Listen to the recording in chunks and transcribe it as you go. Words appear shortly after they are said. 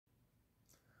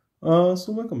So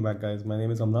welcome back guys, my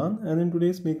name is Amran and in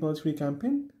today's Make Knowledge Free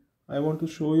campaign, I want to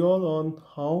show you all on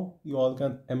how you all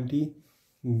can empty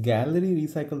gallery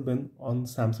recycle bin on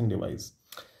Samsung device.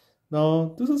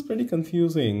 Now this is pretty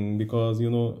confusing because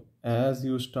as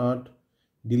you start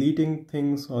deleting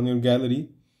things on your gallery,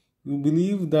 you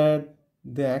believe that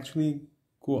they actually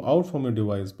go out from your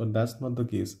device, but that's not the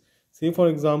case. Say for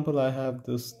example, I have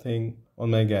this thing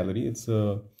on my gallery. It's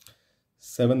a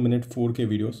 7-minute 4K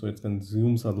video, so it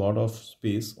consumes a lot of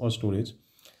space or storage.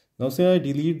 Now say I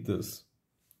delete this.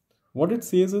 What it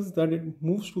says is that it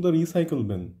moves to the recycle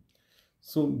bin.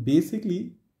 So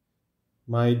basically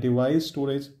my device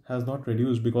storage has not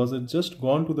reduced because it's just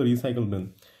gone to the recycle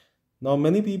bin. Now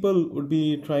many people would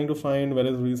be trying to find where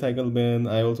is recycle bin.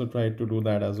 I also tried to do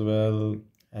that as well.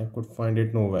 I could find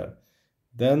it nowhere.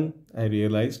 Then I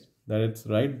realized that it's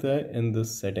right there in the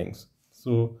settings.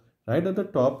 So right at the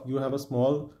top you have a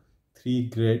small 3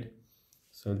 grid.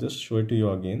 So I'll just show it to you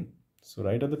again. So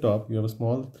right at the top you have a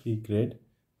small 3 grid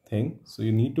thing. So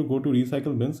you need to go to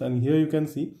recycle bins, and here you can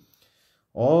see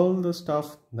all the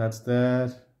stuff that's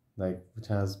there, like which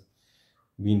has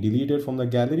been deleted from the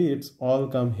gallery. It's all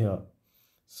come here.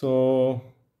 So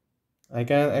I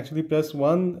can actually press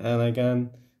 1 and I can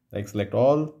like select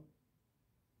all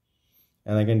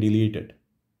and I can delete it.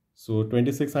 So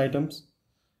 26 items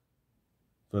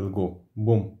will go,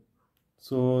 boom.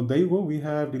 So there you go, we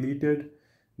have deleted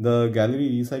the gallery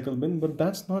recycle bin, but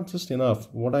that's not just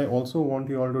enough. What I also want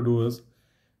you all to do is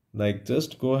like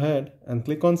just go ahead and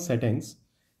click on settings.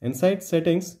 Inside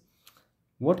settings,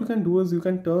 what you can do is you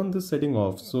can turn this setting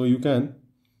off, so you can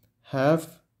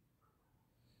have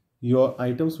your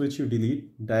items which you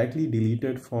delete directly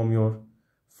deleted from your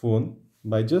phone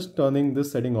by just turning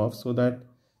this setting off, so that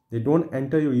they don't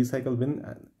enter your recycle bin.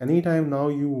 Anytime now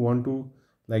you want to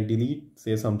like delete,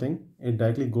 say something, it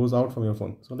directly goes out from your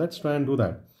phone. So let's try and do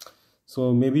that.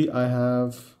 So maybe I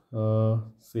have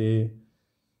say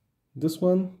this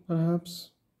one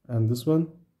perhaps and this one.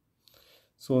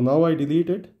 So now I delete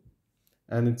it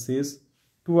and it says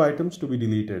 2 items to be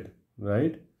deleted,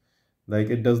 right? Like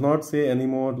it does not say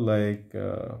anymore like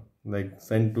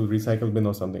send to recycle bin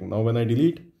or something. Now when I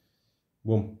delete,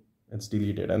 boom, it's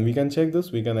deleted. And we can check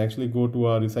this. We can actually go to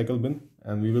our recycle bin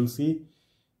and we will see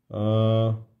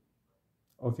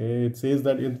okay, it says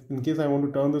that in case I want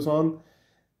to turn this on,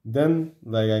 then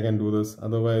like I can do this,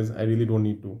 otherwise I really don't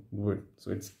need to do it.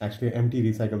 So it's actually an empty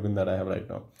recycle bin that I have right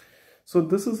now. So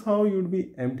this is how you'd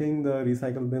be emptying the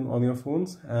recycle bin on your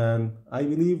phones, and I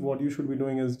believe what you should be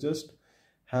doing is just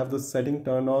have the setting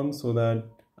turned on so that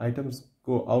items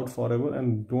go out forever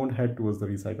and don't head towards the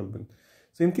recycle bin.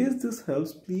 So in case this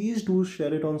helps, please do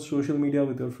share it on social media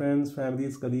with your friends,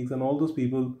 families, colleagues, and all those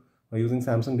people who are using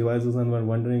Samsung devices and were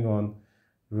wondering on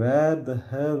where the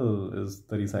hell is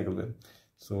the recycle bin.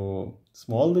 So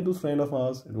small little friend of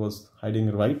ours, it was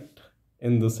hiding right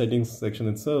in the settings section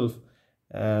itself,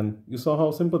 and you saw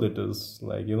how simple it is.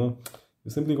 Like you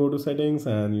simply go to settings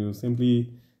and you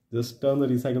simply just turn the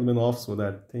recycle bin off so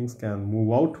that things can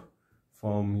move out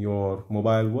from your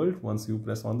mobile world once you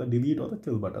press on the delete or the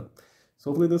kill button. So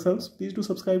hopefully this helps. Please do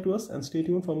subscribe to us and stay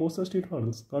tuned for more such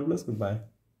tutorials. God bless. Goodbye.